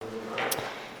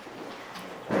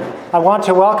I want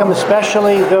to welcome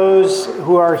especially those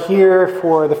who are here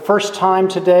for the first time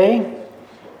today,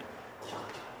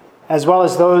 as well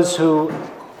as those who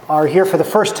are here for the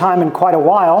first time in quite a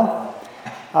while.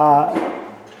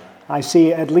 I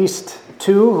see at least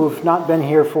two who've not been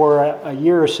here for a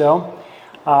year or so.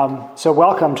 So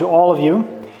welcome to all of you.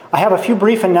 I have a few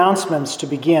brief announcements to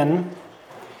begin.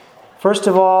 First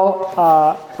of all,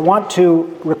 I want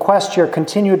to request your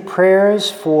continued prayers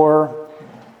for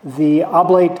the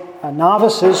Oblate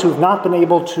novices who've not been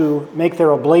able to make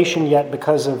their oblation yet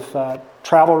because of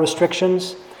travel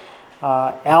restrictions.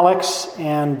 Alex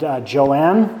and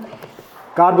Joanne.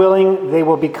 God willing, they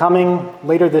will be coming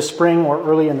later this spring or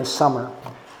early in the summer.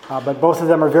 But both of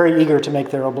them are very eager to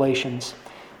make their oblations.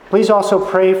 Please also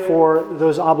pray for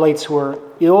those oblates who are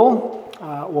ill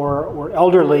or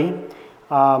elderly.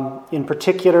 In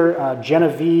particular,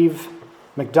 Genevieve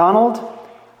McDonald,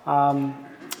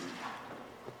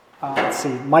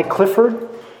 Mike Clifford,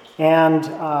 and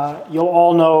you'll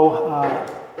all know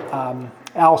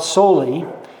Al Soley,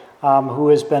 who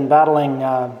has been battling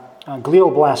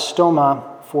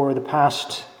glioblastoma for the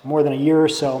past more than a year or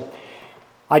so.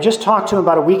 I just talked to him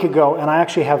about a week ago, and I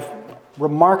actually have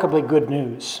remarkably good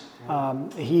news.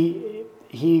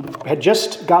 He had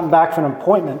just gotten back from an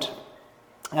appointment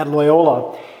at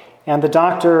Loyola, and the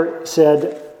doctor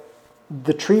said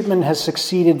the treatment has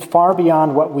succeeded far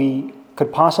beyond what we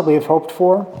could possibly have hoped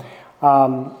for.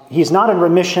 He's not in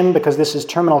remission because this is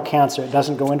terminal cancer. It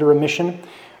doesn't go into remission,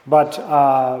 but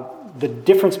the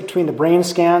difference between the brain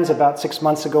scans about 6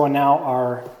 months ago and now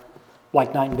are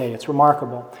like night and day. It's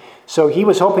remarkable. So he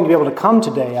was hoping to be able to come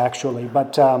today, actually,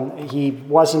 but he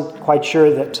wasn't quite sure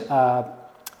that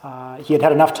he had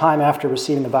had enough time after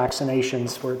receiving the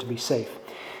vaccinations for it to be safe.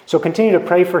 So continue to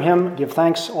pray for him. Give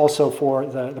thanks also for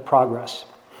the progress.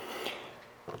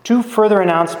 Two further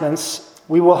announcements.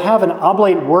 We will have an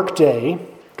Oblate workday,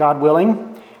 God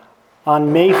willing,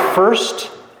 on May 1st.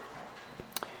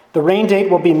 The rain date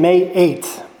will be May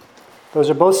 8th. Those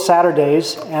are both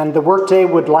Saturdays, and the workday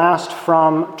would last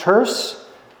from terce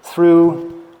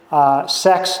through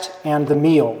sext and the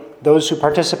meal. Those who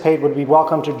participate would be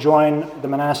welcome to join the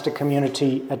monastic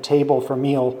community at table for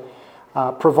meal,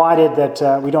 provided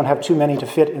that we don't have too many to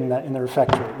fit in the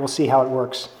refectory. We'll see how it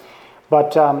works.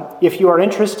 But if you are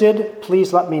interested,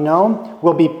 please let me know.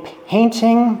 We'll be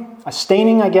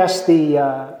staining,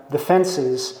 the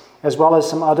fences, as well as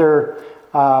some other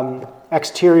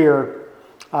exterior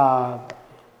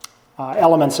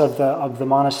elements of the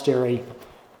monastery.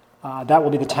 That will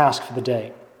be the task for the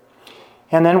day.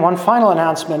 And then one final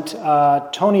announcement.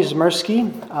 Tony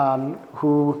Zmersky,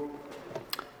 who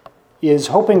is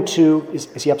hoping to...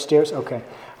 Is he upstairs? Okay.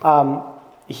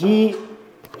 He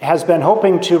has been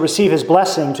hoping to receive his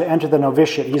blessing to enter the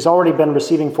novitiate. He's already been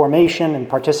receiving formation and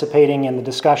participating in the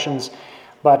discussions,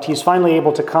 but he's finally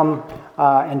able to come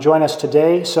and join us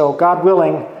today. So God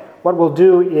willing, what we'll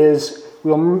do is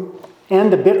we'll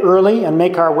end a bit early and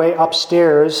make our way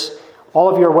upstairs. All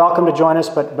of you are welcome to join us,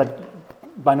 but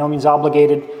by no means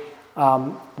obligated.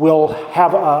 We'll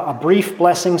have a brief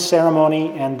blessing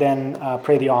ceremony and then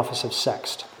pray the office of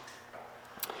sext.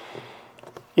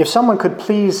 If someone could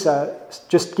please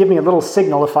just give me a little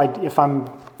signal if I'm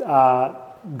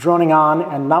droning on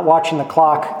and not watching the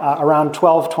clock around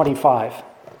 12:25.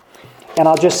 And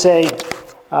I'll just say,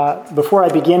 before I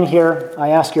begin here, I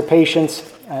ask your patience,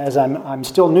 as I'm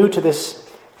still new to this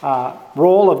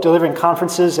role of delivering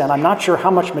conferences, and I'm not sure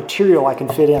how much material I can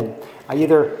fit in. I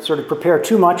either sort of prepare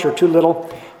too much or too little,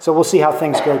 so we'll see how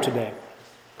things go today.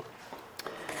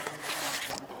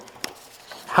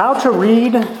 How to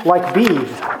read like Bede.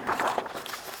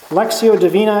 Lectio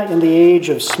Divina in the age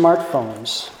of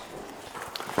smartphones.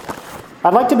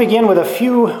 I'd like to begin with a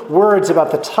few words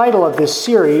about the title of this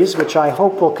series, which I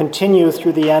hope will continue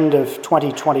through the end of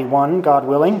 2021, God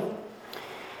willing.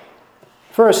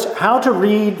 First, how to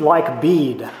read like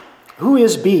Bede. Who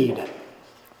is Bede?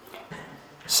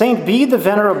 Saint Bede the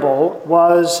Venerable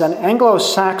was an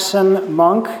Anglo-Saxon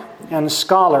monk and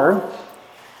scholar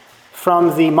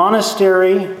from the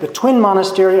monastery, the twin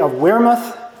monastery of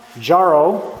Wearmouth,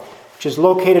 Jarrow, which is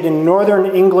located in northern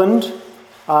England,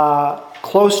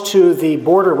 close to the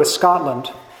border with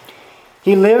Scotland.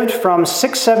 He lived from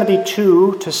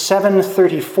 672 to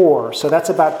 734, so that's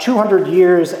about 200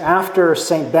 years after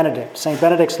St. Benedict. St.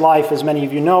 Benedict's life, as many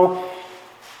of you know,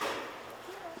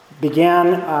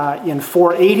 began in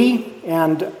 480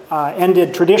 and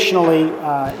ended traditionally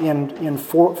in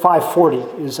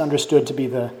 540, is understood to be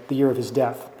the year of his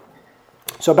death.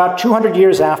 So about 200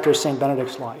 years after St.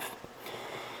 Benedict's life.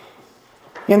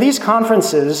 In these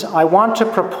conferences, I want to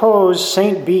propose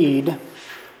St. Bede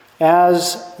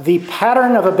as the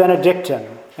pattern of a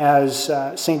Benedictine, as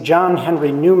St. John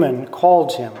Henry Newman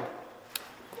called him,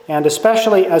 and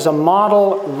especially as a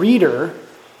model reader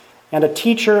and a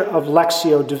teacher of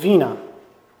Lectio Divina.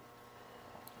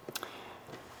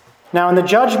 Now, in the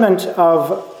judgment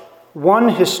of one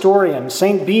historian,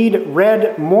 St. Bede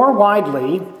read more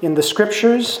widely in the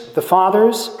Scriptures, the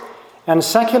Fathers, and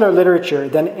secular literature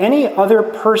than any other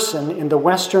person in the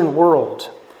Western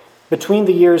world between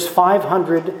the years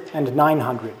 500 and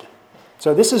 900.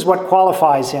 So this is what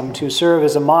qualifies him to serve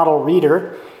as a model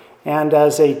reader and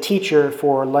as a teacher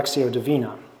for Lectio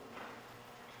Divina.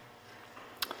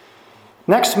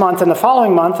 Next month and the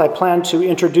following month, I plan to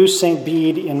introduce St.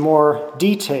 Bede in more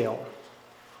detail.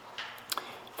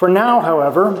 For now,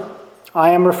 however, I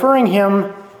am referring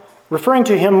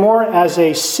to him more as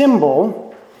a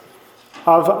symbol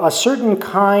of a certain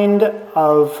kind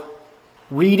of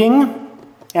reading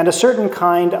and a certain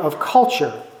kind of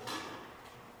culture.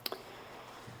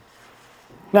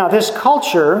 Now, this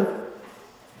culture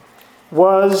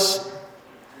was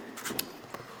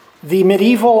the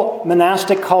medieval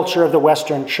monastic culture of the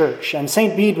Western Church, and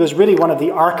St. Bede was really one of the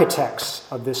architects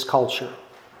of this culture.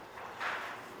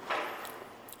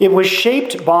 It was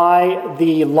shaped by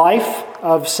the life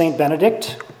of St.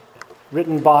 Benedict,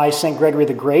 written by St. Gregory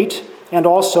the Great, and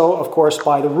also, of course,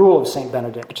 by the rule of St.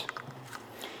 Benedict.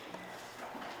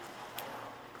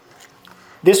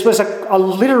 This was a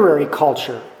literary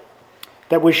culture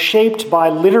that was shaped by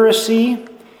literacy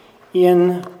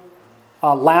in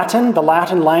Latin, the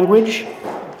Latin language,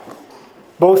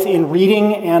 both in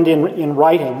reading and in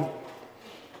writing.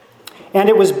 And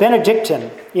it was Benedictine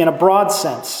in a broad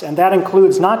sense, and that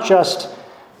includes not just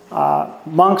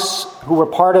monks who were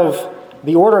part of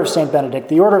the Order of St. Benedict.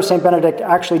 The Order of St. Benedict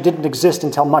actually didn't exist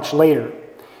until much later,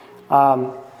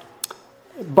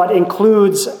 but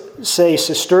includes, say,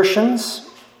 Cistercians,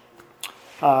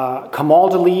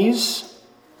 Camaldolese,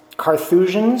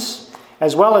 Carthusians,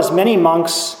 as well as many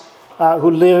monks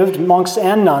monks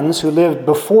and nuns who lived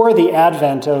before the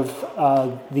advent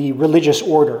of the religious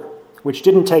order, which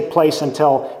didn't take place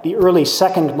until the early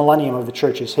second millennium of the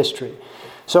Church's history.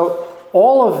 So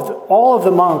all of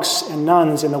the monks and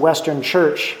nuns in the Western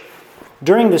Church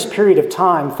during this period of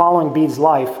time following Bede's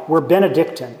life were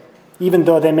Benedictine, even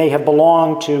though they may have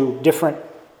belonged to different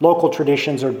local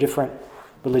traditions or different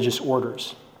religious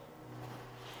orders.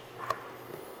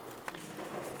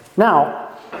 Now,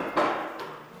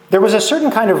 there was a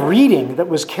certain kind of reading that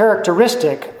was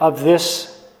characteristic of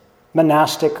this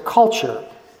monastic culture.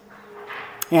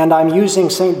 And I'm using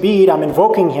St. Bede, I'm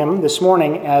invoking him this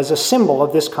morning as a symbol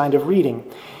of this kind of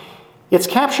reading. It's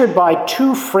captured by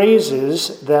two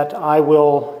phrases that I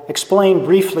will explain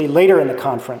briefly later in the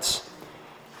conference.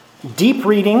 Deep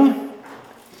reading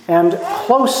and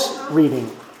close reading.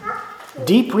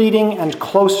 Deep reading and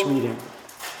close reading.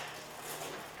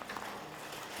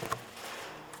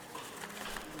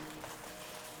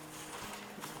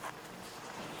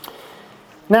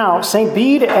 Now, St.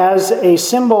 Bede, as a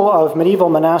symbol of medieval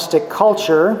monastic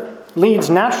culture, leads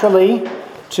naturally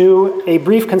to a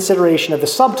brief consideration of the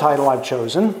subtitle I've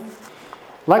chosen,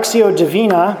 Lectio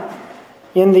Divina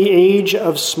in the Age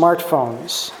of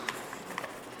Smartphones.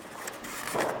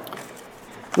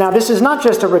 Now, this is not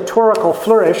just a rhetorical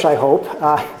flourish, I hope,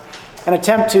 an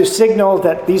attempt to signal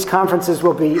that these conferences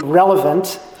will be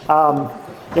relevant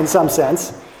in some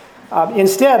sense.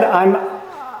 Instead,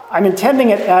 I'm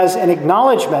intending it as an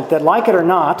acknowledgement that, like it or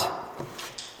not,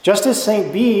 just as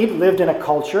St. Bede lived in a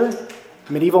culture,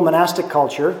 medieval monastic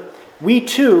culture, we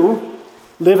too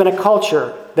live in a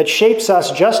culture that shapes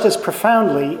us just as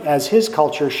profoundly as his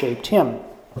culture shaped him.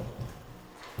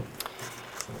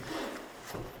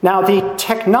 Now, the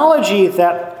technology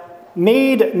that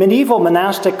made medieval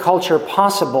monastic culture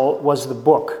possible was the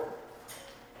book.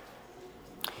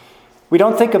 We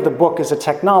don't think of the book as a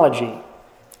technology,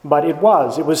 but it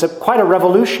was. It was quite a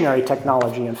revolutionary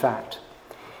technology, in fact.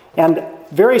 And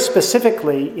very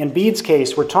specifically, in Bede's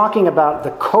case, we're talking about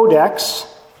the codex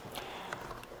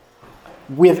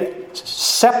with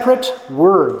separate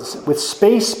words, with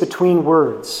space between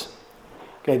words.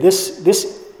 Okay,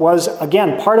 this was,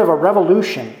 again, part of a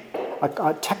revolution,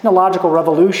 a technological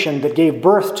revolution that gave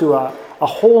birth to a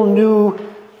whole new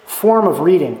form of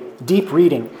reading, deep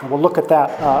reading. And we'll look at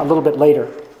that a little bit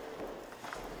later.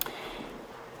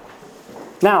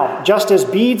 Now, just as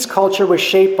Bede's culture was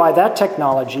shaped by that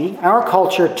technology, our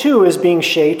culture too is being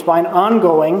shaped by an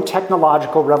ongoing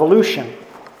technological revolution.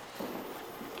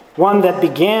 One that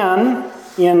began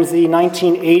in the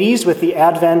 1980s with the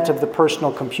advent of the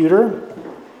personal computer,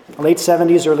 late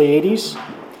 70s, early 80s,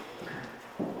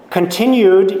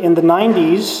 continued in the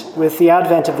 90s with the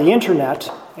advent of the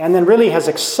internet, and then really has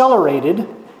accelerated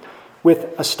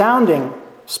with astounding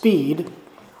speed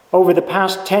over the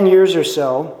past 10 years or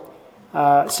so,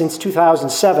 since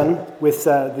 2007, with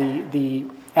the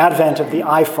advent of the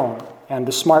iPhone and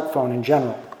the smartphone in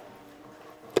general.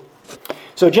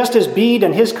 So just as Bede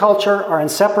and his culture are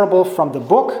inseparable from the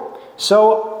book,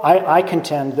 so I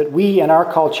contend that we and our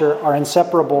culture are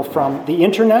inseparable from the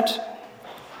internet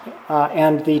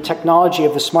and the technology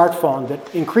of the smartphone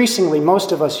that increasingly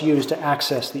most of us use to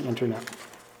access the internet.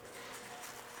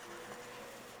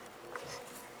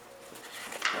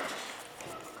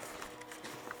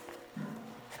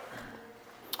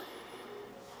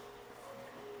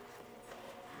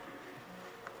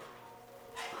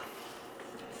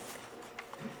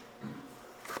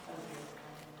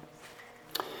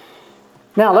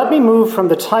 Now, let me move from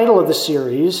the title of the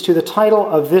series to the title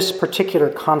of this particular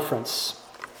conference: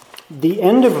 The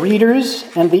End of Readers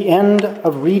and the End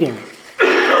of Reading.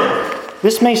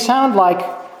 This may sound like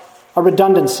a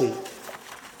redundancy.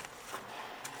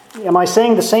 Am I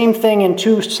saying the same thing in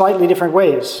two slightly different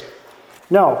ways?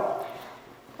 No.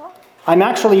 I'm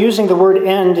actually using the word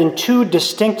end in two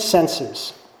distinct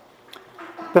senses.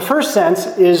 The first sense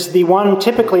is the one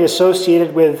typically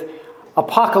associated with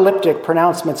apocalyptic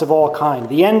pronouncements of all kind.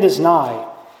 The end is nigh,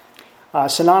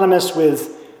 synonymous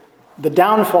with the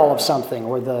downfall of something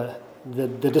or the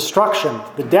destruction,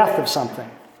 the death of something.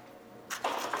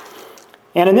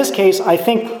 And in this case, I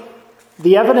think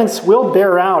the evidence will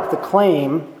bear out the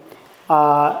claim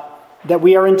that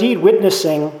we are indeed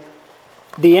witnessing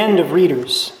the end of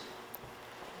readers.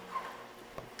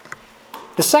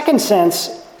 The second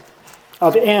sense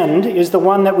of end is the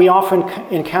one that we often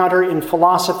encounter in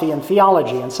philosophy and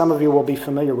theology, and some of you will be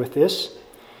familiar with this.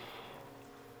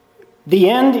 The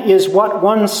end is what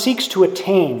one seeks to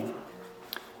attain,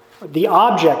 the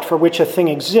object for which a thing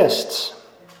exists.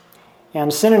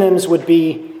 And synonyms would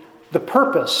be the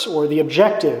purpose or the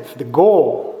objective, the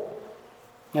goal,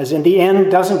 as in the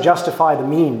end doesn't justify the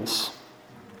means.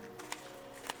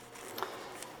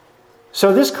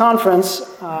 So this conference,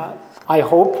 I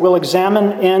hope, will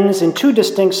examine ends in two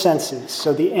distinct senses.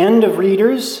 So the end of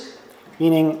readers,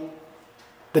 meaning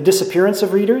the disappearance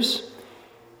of readers,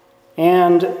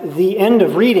 and the end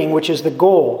of reading, which is the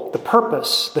goal, the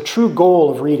purpose, the true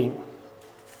goal of reading.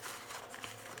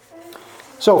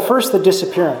 So first, the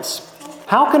disappearance.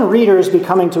 How can readers be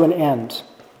coming to an end?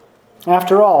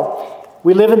 After all,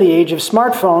 we live in the age of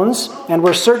smartphones, and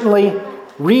we're certainly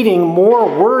reading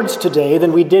more words today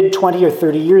than we did 20 or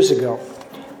 30 years ago.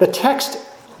 The text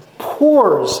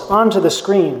pours onto the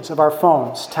screens of our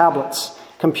phones, tablets,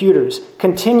 computers,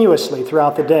 continuously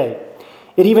throughout the day.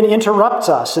 It even interrupts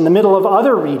us in the middle of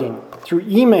other reading through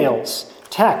emails,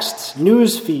 texts,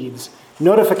 news feeds,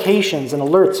 notifications, and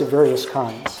alerts of various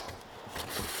kinds.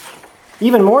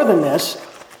 Even more than this,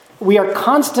 we are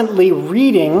constantly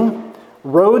reading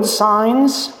road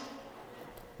signs,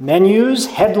 menus,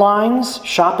 headlines,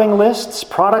 shopping lists,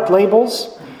 product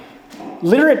labels.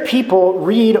 Literate people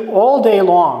read all day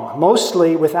long,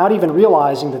 mostly without even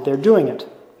realizing that they're doing it.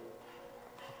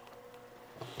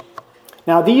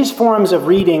 Now, these forms of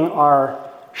reading are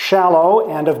shallow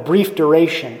and of brief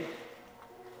duration.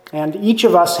 And each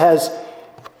of us has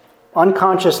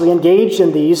unconsciously engaged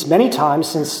in these many times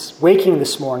since waking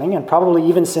this morning, and probably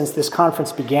even since this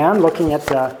conference began, looking at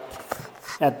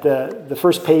the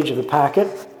first page of the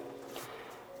packet.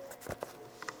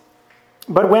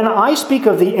 But when I speak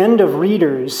of the end of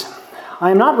readers,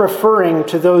 I am not referring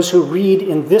to those who read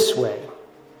in this way.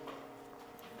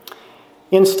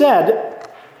 Instead,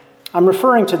 I'm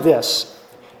referring to this.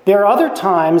 There are other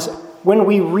times when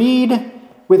we read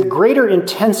with greater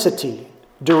intensity,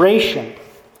 duration,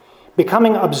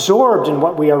 becoming absorbed in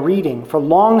what we are reading for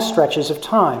long stretches of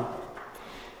time.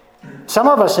 Some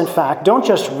of us, in fact, don't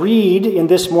just read in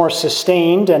this more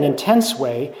sustained and intense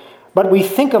way, but we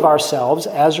think of ourselves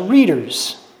as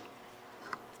readers.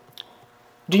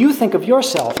 Do you think of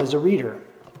yourself as a reader?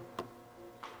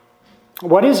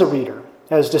 What is a reader,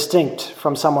 as distinct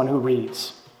from someone who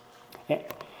reads?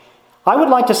 I would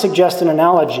like to suggest an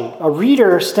analogy. A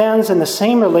reader stands in the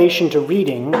same relation to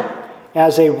reading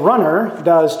as a runner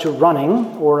does to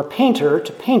running, or a painter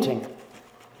to painting.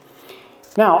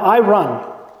 Now, I run,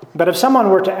 but if someone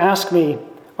were to ask me,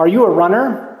 "Are you a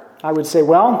runner?" I would say,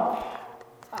 well,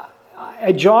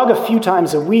 I jog a few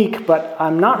times a week, but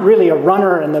I'm not really a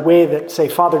runner in the way that, say,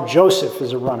 Father Joseph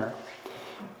is a runner.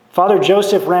 Father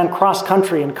Joseph ran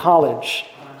cross-country in college.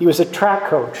 He was a track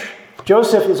coach.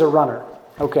 Joseph is a runner.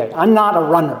 Okay, I'm not a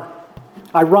runner.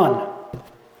 I run.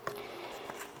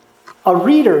 A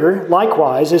reader,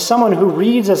 likewise, is someone who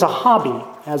reads as a hobby,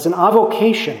 as an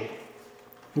avocation.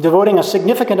 devoting a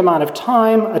significant amount of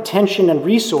time, attention, and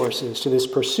resources to this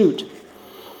pursuit.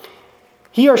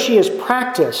 He or she is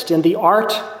practiced in the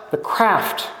art, the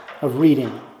craft of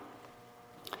reading.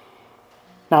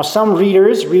 Now, some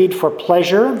readers read for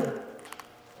pleasure,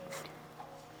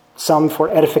 some for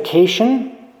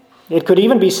edification. It could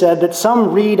even be said that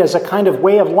some read as a kind of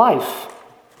way of life.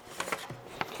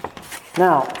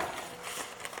 Now,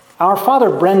 our Father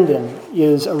Brendan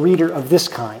is a reader of this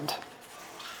kind.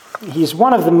 He's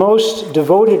one of the most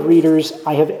devoted readers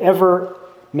I have ever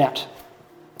met.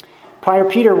 Prior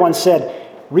Peter once said,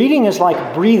 "Reading is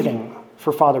like breathing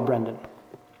for Father Brendan."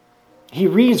 He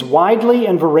reads widely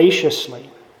and voraciously.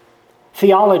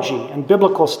 Theology and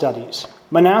biblical studies,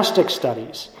 monastic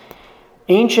studies,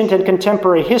 ancient and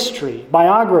contemporary history,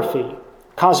 biography,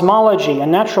 cosmology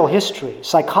and natural history,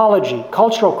 psychology,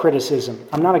 cultural criticism.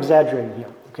 I'm not exaggerating here,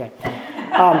 okay.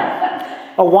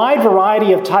 A wide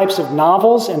variety of types of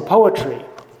novels and poetry,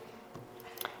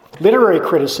 literary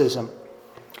criticism.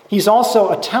 He's also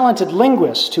a talented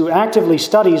linguist who actively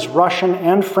studies Russian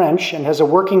and French and has a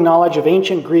working knowledge of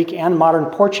ancient Greek and modern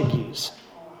Portuguese.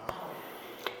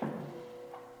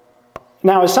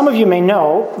 Now, as some of you may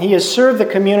know, he has served the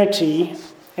community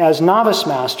as novice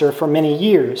master for many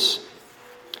years.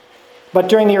 But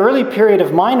during the early period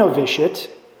of my novitiate,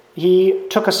 he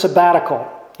took a sabbatical,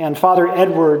 and Father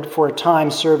Edward, for a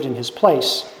time, served in his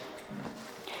place.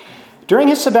 During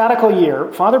his sabbatical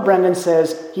year, Father Brendan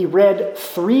says he read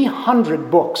 300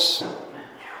 books.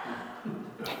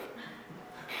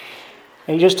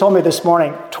 And he just told me this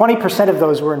morning, 20% of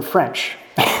those were in French.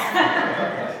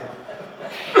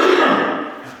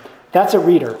 That's a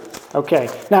reader. Okay.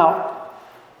 Now,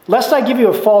 lest I give you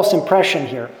a false impression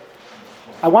here,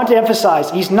 I want to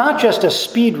emphasize he's not just a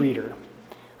speed reader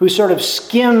who sort of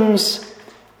skims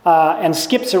and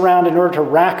skips around in order to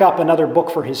rack up another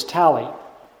book for his tally.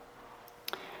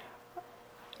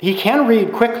 He can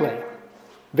read quickly,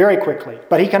 very quickly,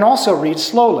 but he can also read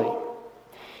slowly.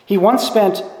 He once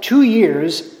spent 2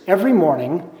 years every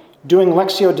morning doing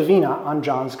Lectio Divina on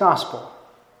John's Gospel.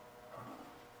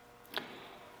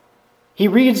 He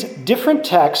reads different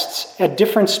texts at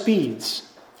different speeds,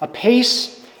 a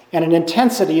pace and an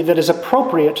intensity that is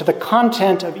appropriate to the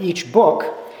content of each book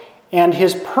and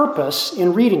his purpose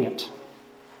in reading it.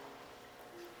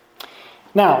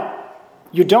 Now,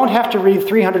 you don't have to read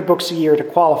 300 books a year to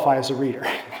qualify as a reader.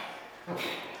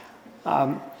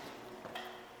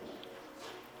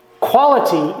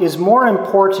 Quality is more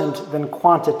important than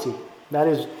quantity. That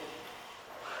is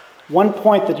one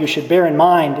point that you should bear in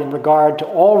mind in regard to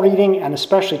all reading and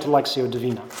especially to Lectio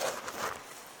Divina.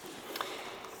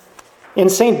 In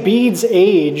St. Bede's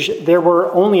age, there were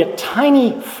only a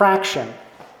tiny fraction,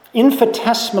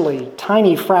 infinitesimally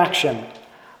tiny fraction,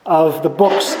 of the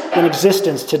books in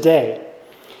existence today.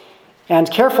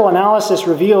 And careful analysis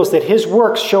reveals that his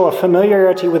works show a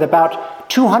familiarity with about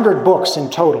 200 books in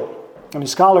total. I mean,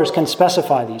 scholars can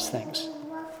specify these things.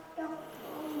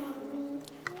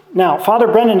 Now, Father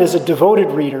Brendan is a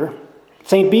devoted reader.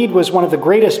 St. Bede was one of the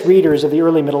greatest readers of the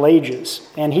early Middle Ages,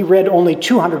 and he read only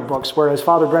 200 books, whereas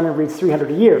Father Brendan reads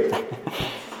 300 a year.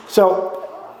 So,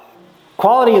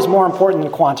 quality is more important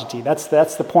than quantity. That's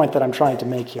the point that I'm trying to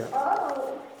make here.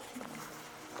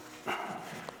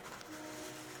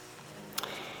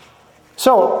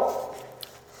 So,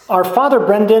 are Father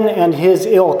Brendan and his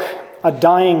ilk a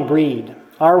dying breed?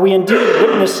 Are we indeed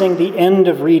witnessing the end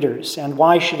of readers, and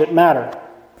why should it matter?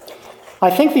 I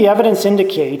think the evidence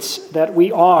indicates that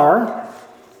we are,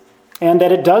 and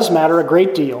that it does matter a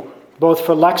great deal, both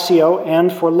for Lectio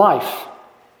and for life.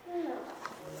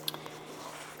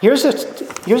 Here's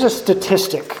a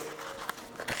statistic.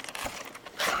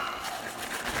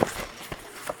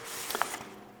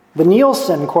 The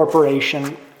Nielsen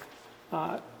Corporation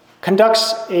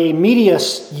conducts a media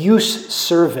use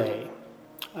survey.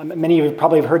 Many of you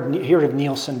probably have heard of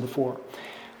Nielsen before.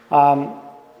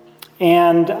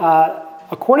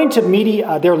 According to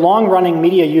their long-running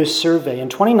media use survey in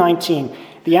 2019,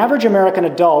 the average American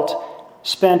adult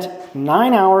spent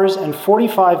 9 hours and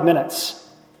 45 minutes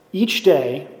each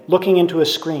day looking into a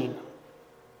screen.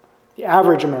 The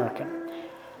average American.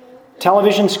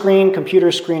 Television screen,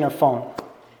 computer screen, or phone.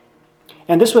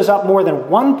 And this was up more than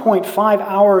 1.5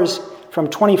 hours from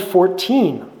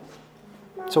 2014.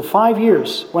 So 5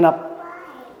 years went up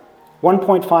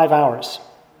 1.5 hours.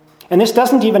 And this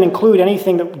doesn't even include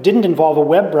anything that didn't involve a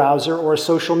web browser or a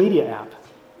social media app.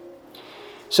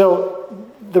 So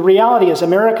the reality is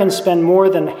Americans spend more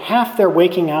than half their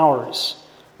waking hours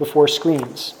before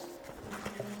screens.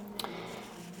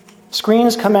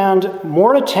 Screens command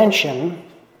more attention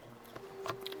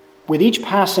with each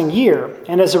passing year,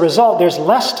 and as a result, there's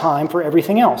less time for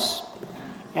everything else.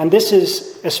 And this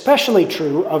is especially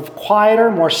true of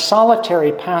quieter, more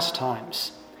solitary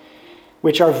pastimes,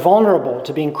 which are vulnerable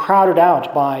to being crowded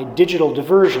out by digital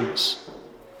diversions.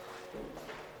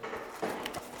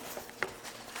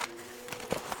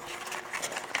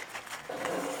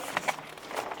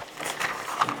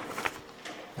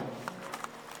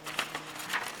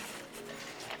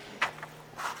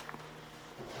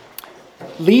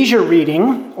 Leisure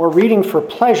reading, or reading for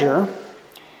pleasure,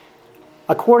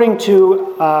 according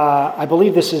to, I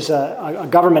believe this is a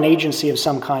government agency of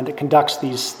some kind that conducts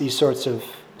these sorts of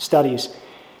studies,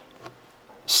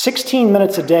 16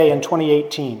 minutes a day in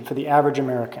 2018 for the average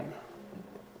American.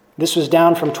 This was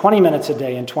down from 20 minutes a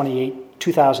day in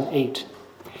 2008.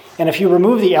 And if you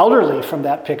remove the elderly from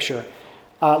that picture,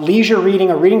 leisure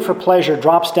reading or reading for pleasure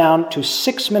drops down to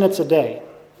 6 minutes a day.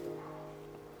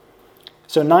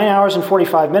 So 9 hours and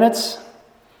 45 minutes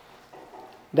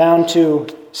down to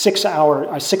 6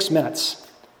 minutes,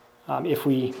 if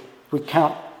we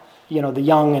count, the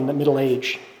young and the middle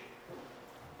age.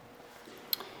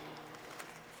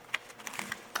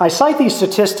 I cite these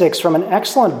statistics from an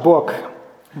excellent book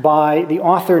by the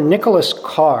author Nicholas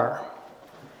Carr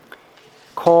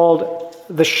called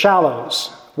The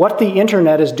Shallows: What the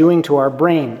Internet is Doing to Our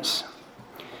Brains.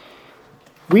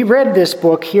 We read this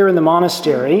book here in the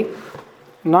monastery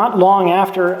not long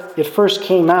after it first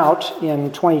came out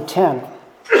in 2010.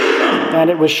 And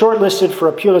it was shortlisted for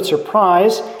a Pulitzer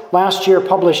Prize, last year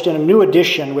published in a new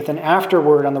edition with an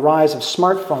afterword on the rise of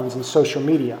smartphones and social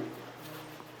media.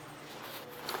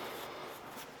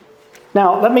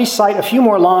 Now, let me cite a few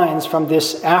more lines from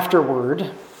this afterword,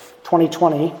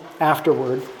 2020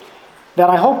 afterword,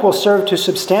 that I hope will serve to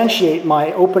substantiate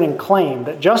my opening claim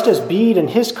that just as Bede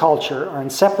and his culture are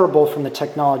inseparable from the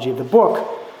technology of the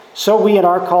book, so we in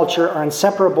our culture are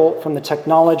inseparable from the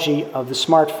technology of the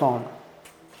smartphone.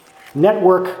 The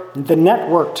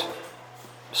networked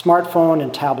smartphone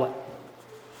and tablet.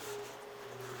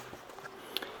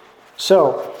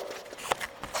 So,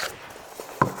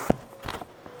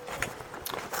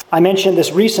 I mentioned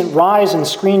this recent rise in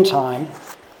screen time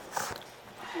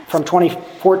from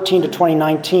 2014 to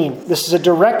 2019. This is a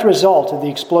direct result of the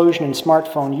explosion in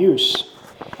smartphone use.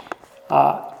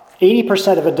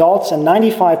 80% of adults and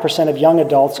 95% of young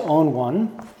adults own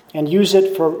one and use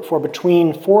it for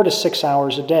between 4 to 6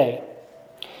 hours a day.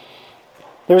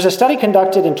 There was a study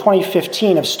conducted in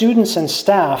 2015 of students and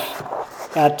staff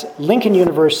at Lincoln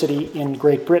University in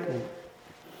Great Britain.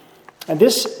 And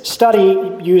this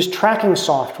study used tracking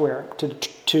software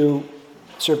to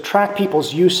sort of track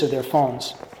people's use of their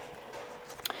phones.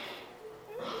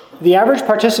 The average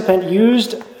participant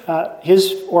used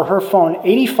his or her phone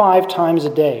 85 times a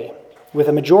day, with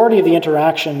a majority of the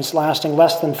interactions lasting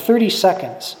less than 30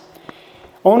 seconds.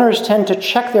 Owners tend to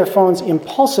check their phones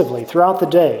impulsively throughout the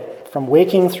day, from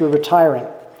waking through retiring.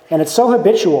 And it's so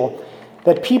habitual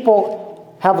that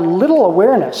people have little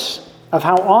awareness of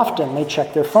how often they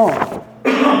check their phone.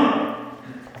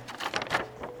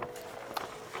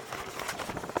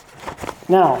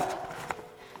 Now,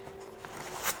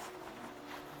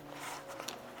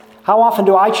 how often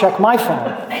do I check my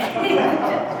phone?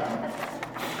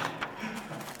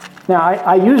 Now,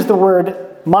 I use the word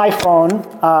my phone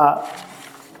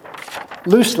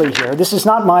loosely here. This is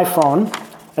not my phone.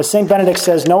 As St. Benedict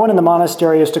says, no one in the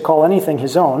monastery is to call anything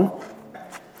his own.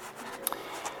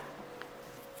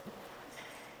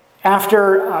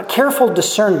 After careful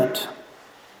discernment,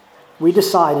 we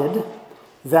decided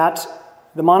that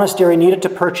the monastery needed to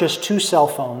purchase 2 cell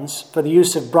phones for the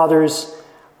use of brothers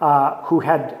who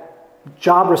had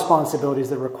job responsibilities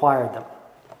that required them.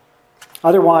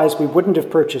 Otherwise, we wouldn't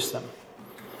have purchased them.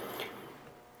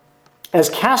 As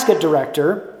casket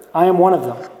director, I am one of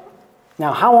them.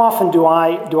 Now, how often do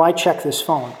I check this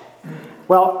phone?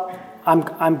 Well,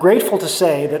 I'm grateful to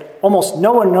say that almost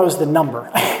no one knows the number.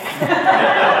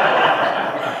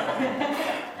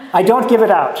 I don't give it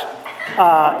out,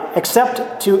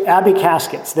 except to Abbey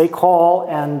Caskets. They call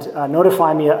and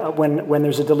notify me when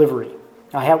there's a delivery.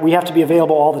 We have to be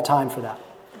available all the time for that.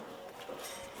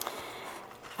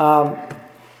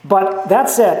 But that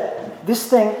said, this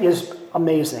thing is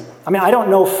amazing. I mean, I don't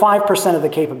know 5% of the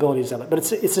capabilities of it, but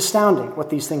it's astounding what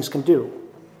these things can do.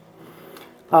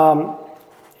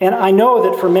 And I know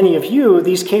that for many of you,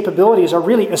 these capabilities are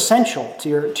really essential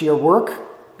to your work,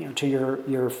 to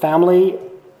your family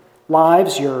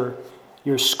lives, your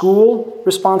school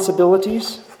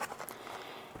responsibilities.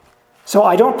 So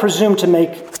I don't presume to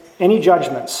make any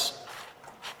judgments,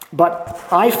 but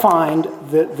I find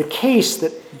the case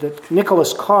that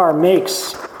Nicholas Carr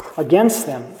makes against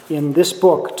them in this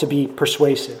book to be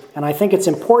persuasive. And I think it's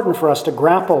important for us to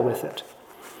grapple with it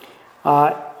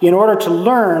in order to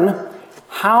learn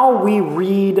how we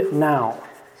read now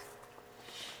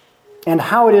and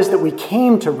how it is that we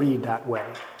came to read that way.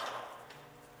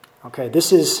 Okay,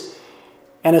 this is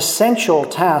an essential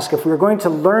task. If we're going to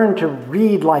learn to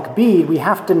read like Bede, we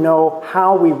have to know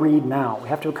how we read now. We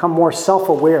have to become more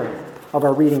self-aware of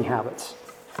our reading habits.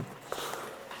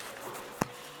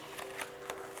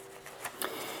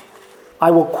 I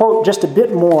will quote just a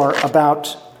bit more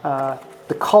about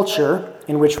the culture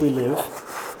in which we live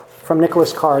from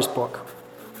Nicholas Carr's book.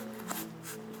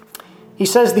 He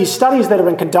says these studies that have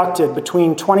been conducted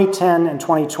between 2010 and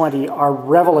 2020 are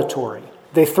revelatory.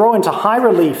 They throw into high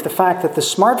relief the fact that the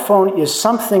smartphone is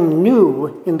something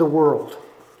new in the world.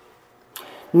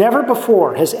 Never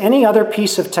before has any other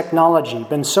piece of technology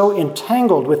been so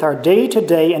entangled with our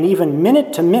day-to-day and even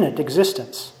minute-to-minute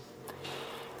existence.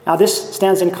 Now, this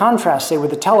stands in contrast, say, with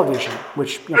the television,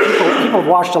 which people have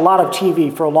watched a lot of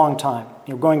TV for a long time,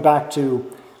 going back to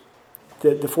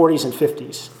the 40s and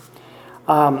 50s.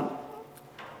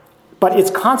 But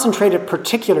it's concentrated at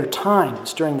particular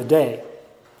times during the day.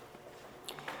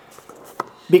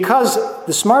 Because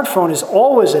the smartphone is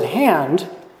always at hand,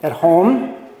 at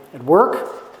home, at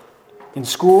work, in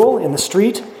school, in the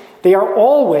street, they are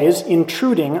always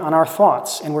intruding on our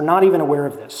thoughts, and we're not even aware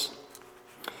of this.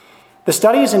 The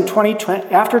studies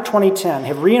after 2010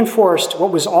 have reinforced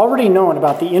what was already known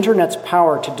about the Internet's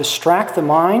power to distract the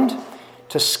mind,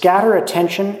 to scatter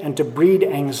attention, and to breed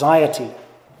anxiety.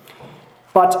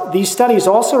 But these studies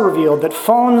also revealed that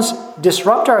phones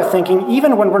disrupt our thinking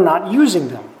even when we're not using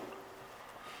them.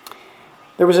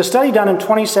 There was a study done in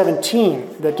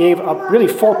 2017 that gave a really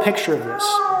full picture of this.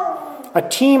 A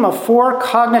team of 4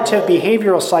 cognitive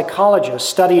behavioral psychologists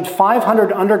studied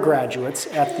 500 undergraduates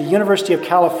at the University of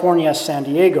California, San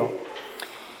Diego.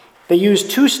 They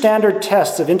used 2 standard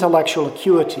tests of intellectual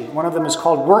acuity. One of them is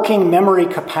called working memory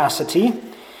capacity,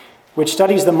 which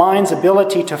studies the mind's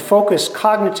ability to focus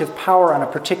cognitive power on a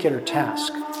particular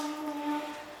task,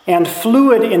 and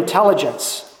fluid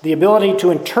intelligence, the ability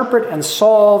to interpret and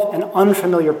solve an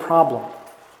unfamiliar problem.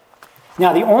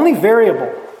 Now, the only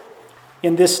variable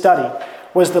in this study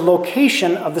was the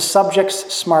location of the subjects'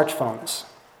 smartphones.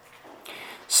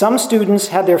 Some students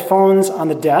had their phones on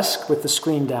the desk with the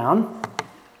screen down.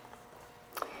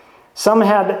 Some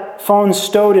had phones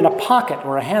stowed in a pocket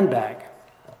or a handbag.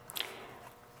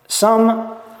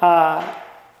 Some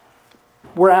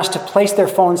were asked to place their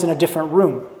phones in a different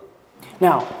room.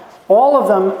 Now, all of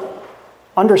them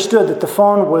understood that the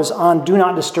phone was on Do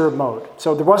Not Disturb mode,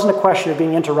 so there wasn't a question of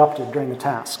being interrupted during the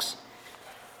tasks.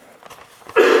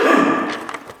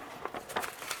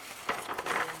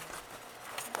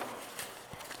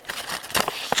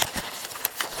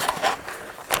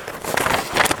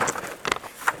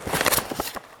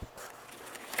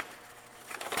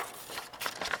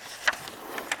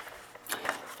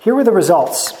 Here were the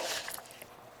results.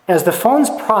 As the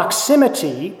phone's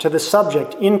proximity to the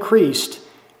subject increased,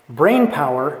 brain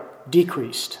power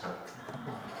decreased.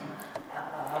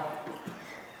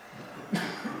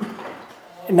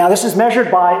 Now, this is measured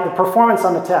by the performance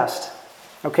on the test,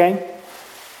 okay?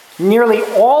 Nearly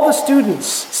all the students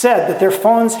said that their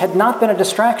phones had not been a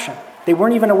distraction. They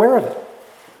weren't even aware of it.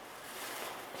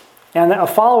 And a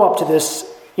follow-up to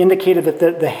this indicated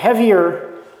that the heavier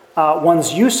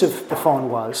one's use of the phone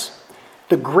was,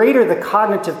 the greater the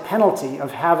cognitive penalty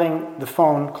of having the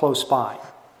phone close by.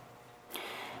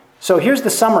 So here's the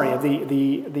summary of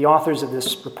the authors of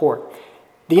this report.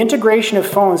 The integration of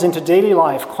phones into daily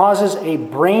life causes a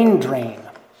brain drain,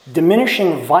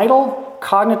 diminishing vital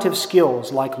cognitive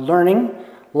skills like learning,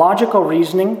 logical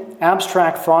reasoning,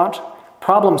 abstract thought,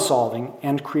 problem solving,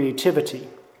 and creativity.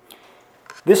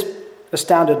 This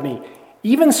astounded me.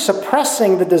 Even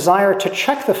suppressing the desire to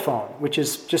check the phone, which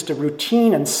is just a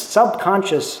routine and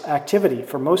subconscious activity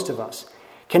for most of us,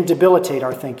 can debilitate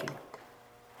our thinking.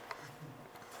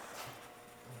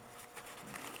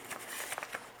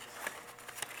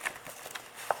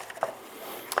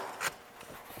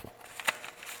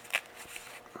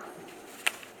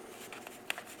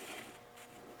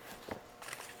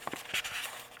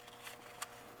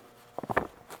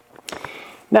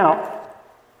 Now,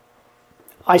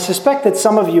 I suspect that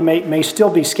some of you may still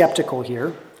be skeptical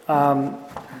here. I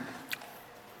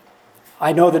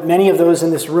know that many of those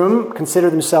in this room consider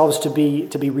themselves to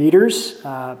be readers.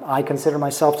 I consider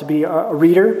myself to be a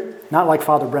reader, not like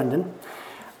Father Brendan.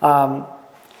 And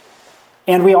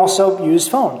we also use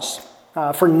phones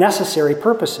for necessary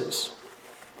purposes.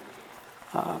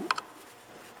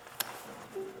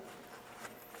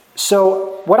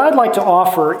 So what I'd like to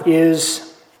offer is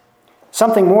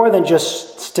something more than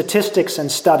just statistics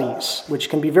and studies, which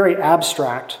can be very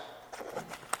abstract.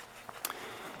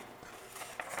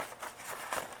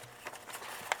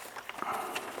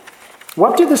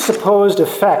 What do the supposed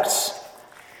effects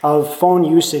of phone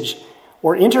usage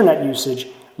or internet usage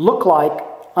look like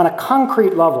on a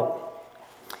concrete level?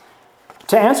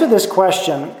 To answer this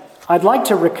question, I'd like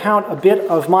to recount a bit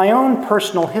of my own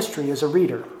personal history as a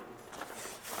reader,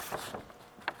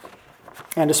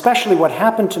 and especially what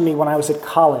happened to me when I was at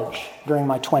college during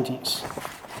my 20s.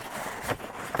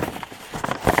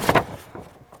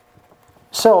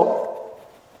 So,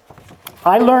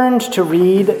 I learned to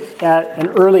read at an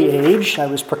early age. I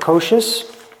was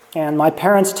precocious, and my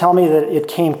parents tell me that it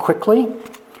came quickly.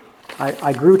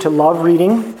 I grew to love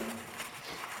reading.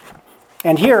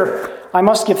 And here, I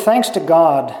must give thanks to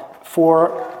God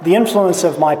for the influence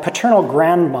of my paternal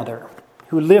grandmother,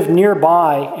 who lived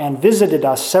nearby and visited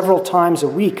us several times a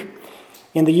week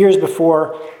in the years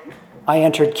before I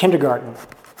entered kindergarten.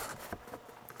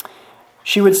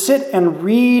 She would sit and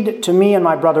read to me and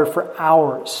my brother for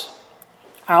hours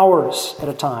at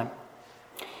a time.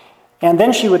 And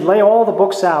then she would lay all the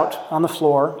books out on the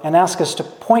floor and ask us to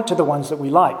point to the ones that we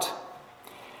liked.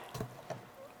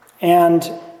 And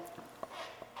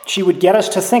she would get us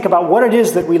to think about what it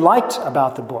is that we liked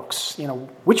about the books. You know,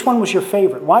 which one was your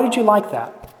favorite? Why did you like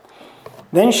that?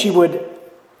 Then she would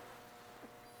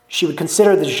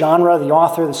consider the genre, the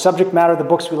author, the subject matter of the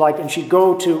books we liked, and she'd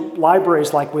go to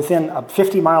libraries like within a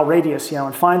 50-mile radius,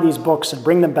 and find these books and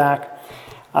bring them back.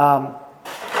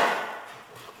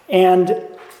 And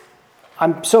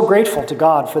I'm so grateful to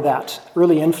God for that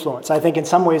early influence. I think in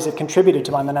some ways it contributed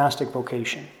to my monastic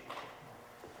vocation.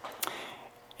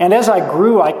 And as I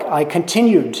grew, I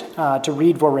continued to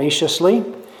read voraciously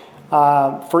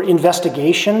for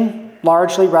investigation,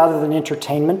 largely, rather than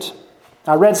entertainment.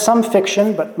 I read some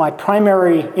fiction, but my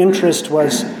primary interest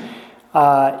was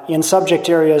in subject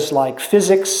areas like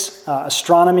physics,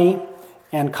 astronomy,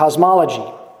 and cosmology.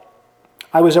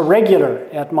 I was a regular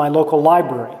at my local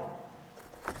library.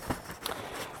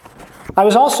 I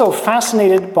was also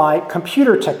fascinated by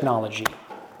computer technology.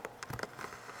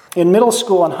 In middle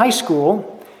school and high school,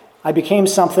 I became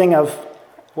something of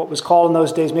what was called in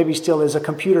those days, maybe still is, a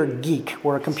computer geek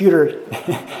or a computer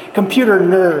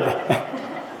nerd.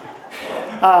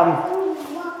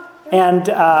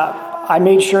 I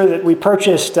made sure that we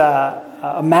purchased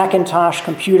a Macintosh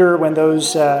computer when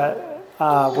those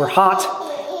were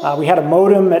hot. We had a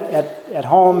modem at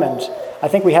home, and I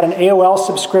think we had an AOL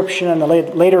subscription and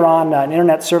later on an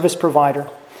internet service provider.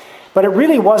 But it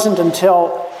really wasn't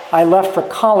until I left for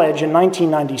college in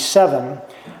 1997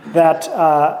 that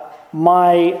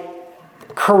my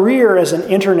career as an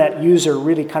internet user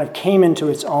really kind of came into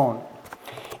its own.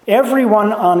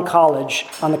 Everyone on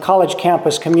the college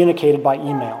campus, communicated by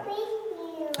email.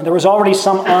 And there was already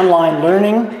some online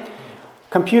learning,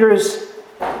 computers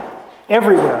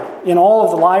everywhere, in all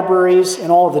of the libraries, in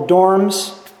all of the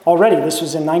dorms. Already, this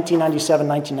was in 1997,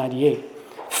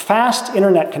 1998. Fast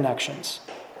internet connections.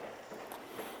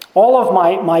 All of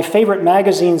my favorite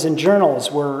magazines and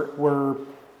journals were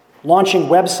launching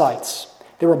websites.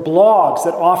 There were blogs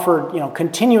that offered,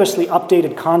 continuously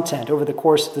updated content over the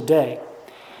course of the day.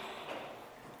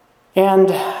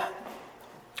 And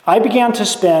I began to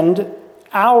spend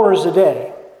hours a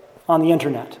day on the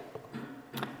internet.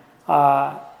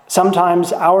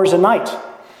 Sometimes hours a night.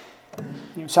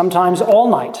 Sometimes all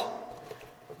night.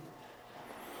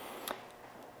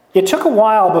 It took a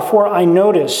while before I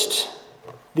noticed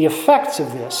the effects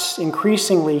of this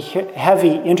increasingly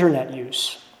heavy internet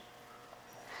use.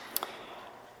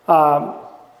 I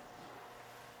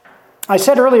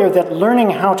said earlier that learning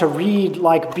how to read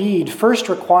like Bede first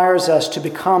requires us to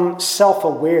become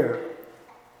self-aware.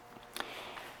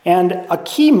 And a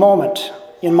key moment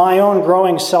in my own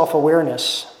growing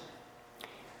self-awareness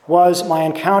was my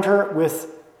encounter with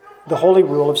the Holy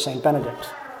Rule of St. Benedict.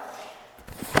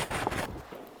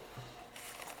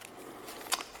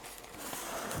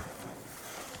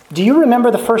 Do you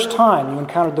remember the first time you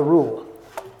encountered the rule?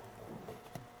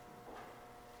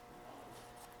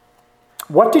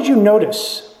 What did you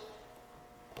notice?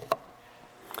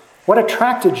 What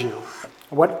attracted you?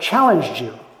 What challenged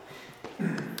you?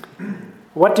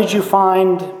 What did you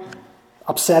find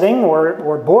upsetting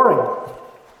or boring?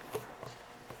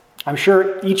 I'm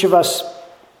sure each of us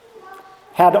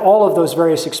had all of those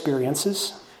various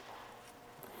experiences.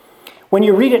 When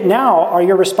you read it now, are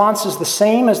your responses the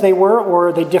same as they were, or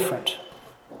are they different?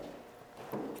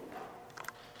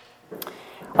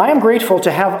 I am grateful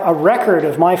to have a record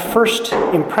of my first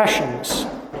impressions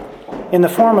in the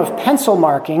form of pencil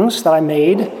markings that I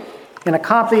made in a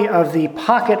copy of the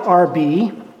Pocket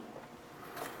RB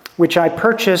which I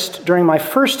purchased during my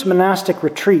first monastic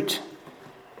retreat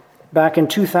back in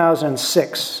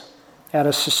 2006 at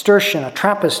a Cistercian, a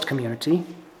Trappist community.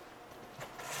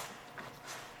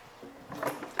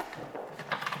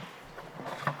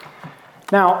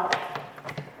 Now,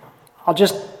 I'll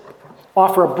just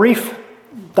offer a brief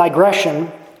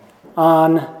digression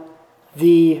on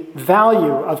the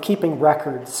value of keeping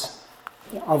records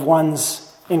of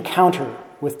one's encounter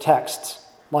with texts,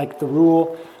 like the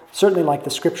Rule, certainly like the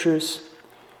Scriptures.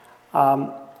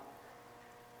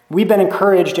 We've been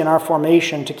encouraged in our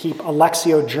formation to keep a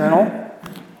Lectio journal,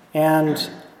 and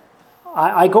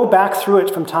I go back through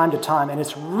it from time to time, and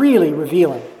it's really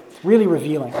revealing,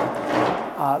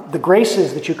 the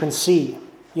graces that you can see,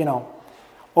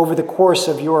 over the course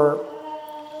of your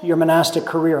monastic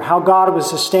career, how God was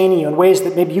sustaining you in ways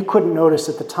that maybe you couldn't notice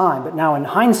at the time, but now in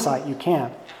hindsight you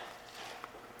can.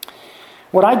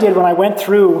 What I did when I went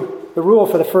through the Rule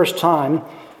for the first time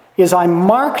is I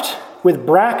marked with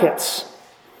brackets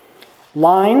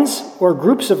lines or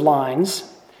groups of lines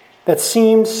that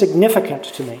seemed significant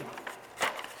to me.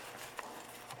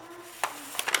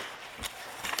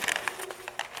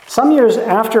 Some years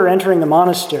after entering the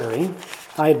monastery,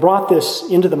 I had brought this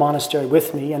into the monastery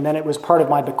with me, and then it was part of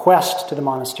my bequest to the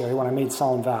monastery when I made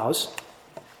solemn vows.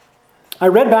 I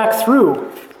read back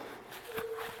through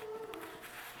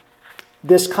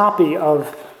this copy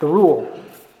of the Rule.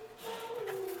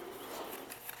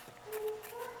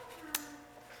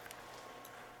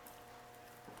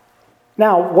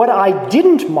 Now, what I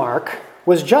didn't mark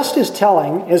was just as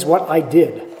telling as what I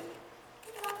did.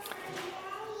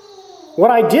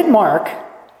 What I did mark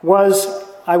was,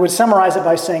 I would summarize it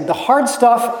by saying, the hard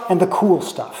stuff and the cool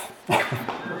stuff.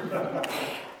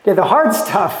 Okay, the hard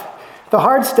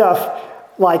stuff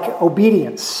like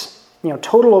obedience,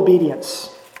 total obedience,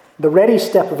 the ready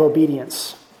step of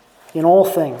obedience in all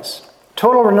things,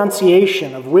 total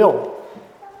renunciation of will,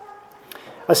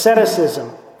 asceticism,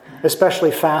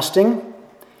 especially fasting,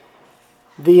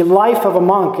 the life of a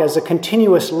monk as a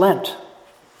continuous Lent,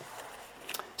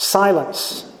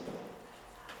 silence,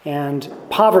 and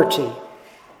poverty.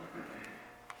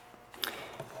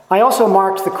 I also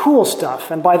marked the cool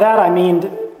stuff, and by that I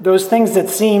mean those things that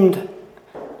seemed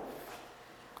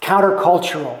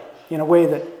countercultural in a way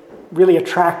that really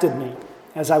attracted me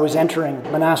as I was entering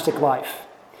monastic life.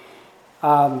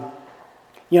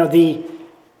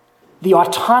 The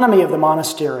autonomy of the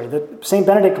monastery, that St.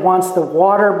 Benedict wants the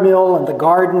water mill and the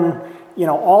garden,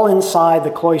 all inside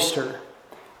the cloister.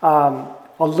 A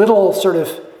little sort of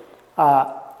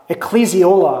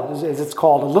ecclesiola, as it's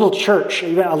called, a little church,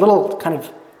 even a little kind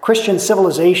of Christian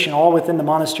civilization all within the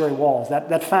monastery walls.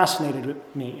 That fascinated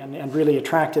me and really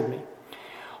attracted me.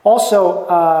 Also,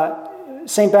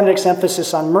 St. Benedict's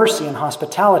emphasis on mercy and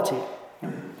hospitality.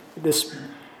 This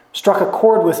struck a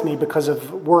chord with me because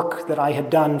of work that I had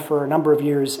done for a number of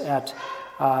years at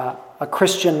a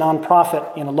Christian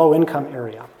nonprofit in a low-income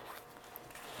area.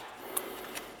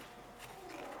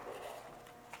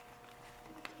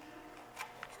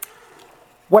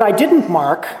 What I didn't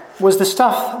mark was the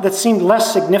stuff that seemed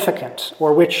less significant,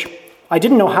 or which I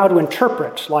didn't know how to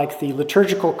interpret, like the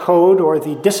liturgical code or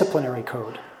the disciplinary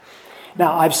code.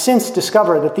 Now, I've since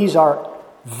discovered that these are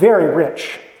very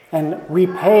rich and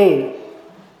repay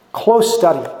close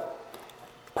study.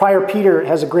 Prior Peter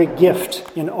has a great gift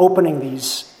in opening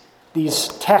these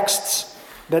texts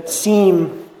that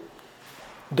seem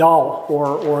dull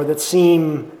or that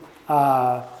seem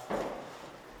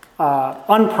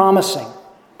unpromising.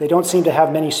 They don't seem to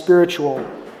have many spiritual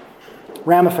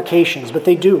ramifications, but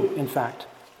they do, in fact.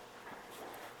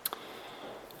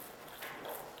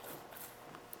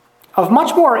 Of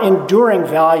much more enduring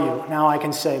value, now I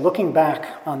can say, looking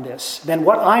back on this, than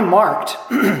what I marked,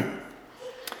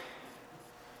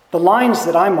 the lines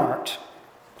that I marked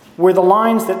were the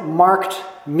lines that marked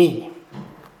me.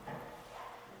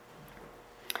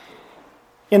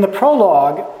 In the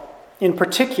prologue, in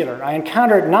particular, I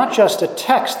encountered not just a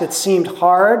text that seemed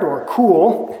hard or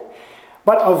cool,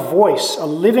 but a voice, a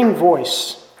living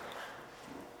voice.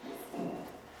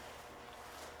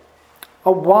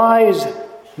 A wise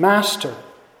master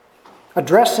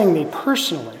addressing me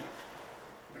personally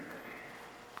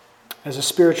as a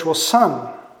spiritual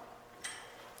son.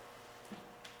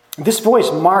 This voice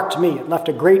marked me. It left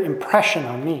a great impression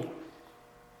on me.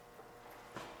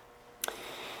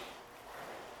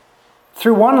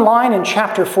 Through one line in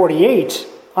chapter 48,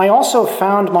 I also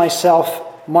found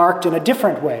myself marked in a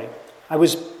different way. I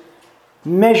was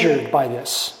measured by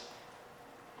this.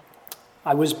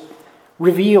 I was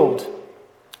revealed,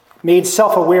 made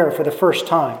self-aware for the first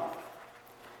time.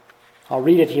 I'll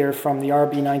read it here from the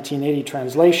RB 1980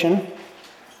 translation.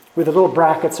 with the little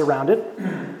brackets around it.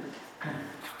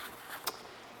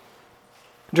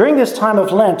 During this time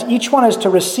of Lent, each one is to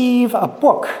receive a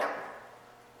book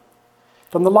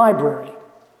from the library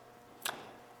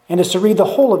and is to read the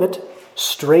whole of it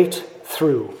straight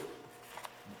through.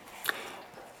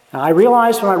 Now, I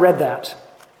realized when I read that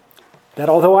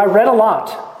although I read a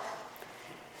lot,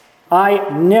 I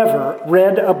never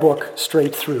read a book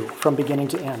straight through from beginning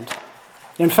to end.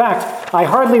 In fact, I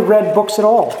hardly read books at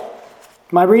all.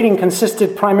 My reading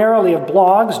consisted primarily of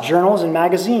blogs, journals, and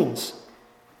magazines.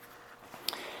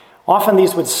 Often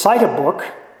these would cite a book,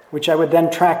 which I would then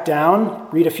track down,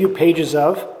 read a few pages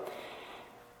of.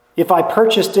 If I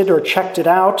purchased it or checked it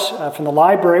out from the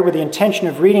library with the intention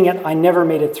of reading it, I never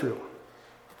made it through.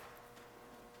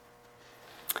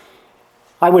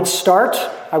 I would start,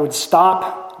 I would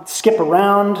stop, skip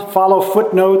around, follow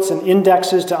footnotes and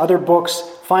indexes to other books,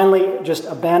 finally just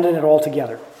abandon it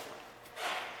altogether.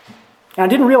 And I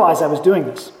didn't realize I was doing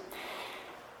this.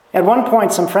 At one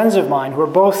point, some friends of mine who were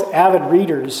both avid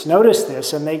readers noticed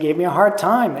this, and they gave me a hard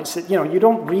time. They said, you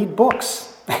don't read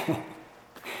books.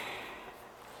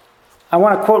 I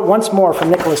want to quote once more from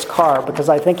Nicholas Carr, because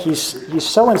I think he's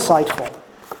so insightful.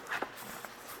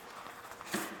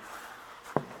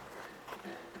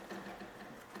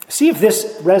 See if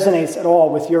this resonates at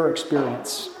all with your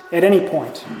experience at any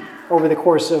point over the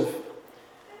course of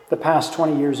the past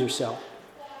 20 years or so.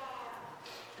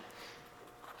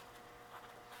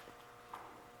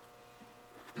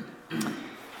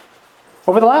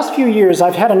 Over the last few years,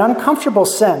 I've had an uncomfortable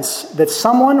sense that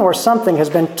someone or something has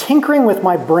been tinkering with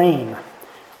my brain,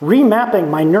 remapping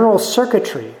my neural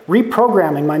circuitry,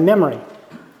 reprogramming my memory.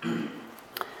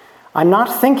 I'm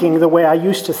not thinking the way I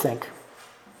used to think.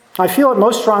 I feel it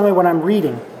most strongly when I'm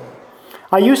reading.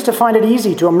 I used to find it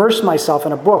easy to immerse myself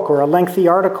in a book or a lengthy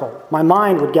article. My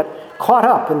mind would get caught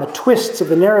up in the twists of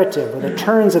the narrative or the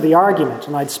turns of the argument,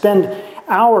 and I'd spend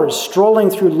hours strolling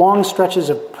through long stretches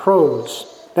of prose.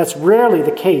 That's rarely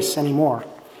the case anymore.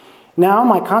 Now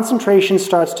my concentration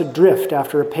starts to drift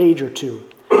after a page or two.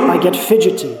 I get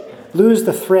fidgety, lose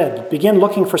the thread, begin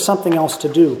looking for something else to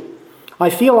do. I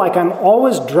feel like I'm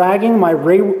always dragging my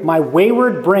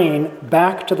wayward brain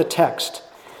back to the text.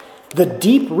 The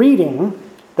deep reading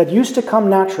that used to come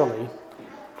naturally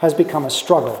has become a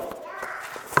struggle.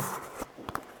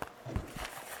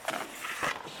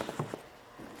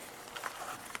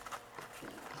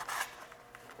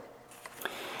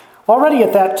 Already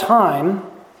at that time,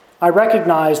 I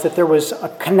recognized that there was a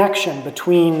connection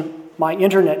between my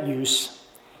internet use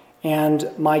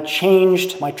and my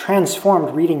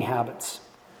transformed reading habits.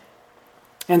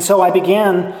 And so I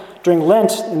began, during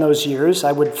Lent in those years,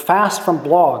 I would fast from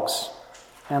blogs,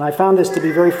 and I found this to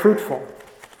be very fruitful.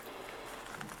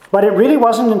 But it really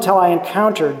wasn't until I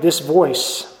encountered this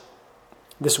voice,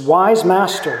 this wise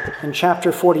master in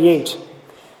chapter 48,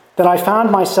 that I found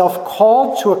myself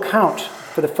called to account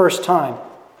for the first time.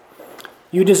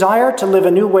 You desire to live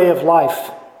a new way of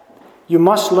life. You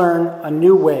must learn a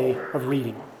new way of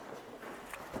reading.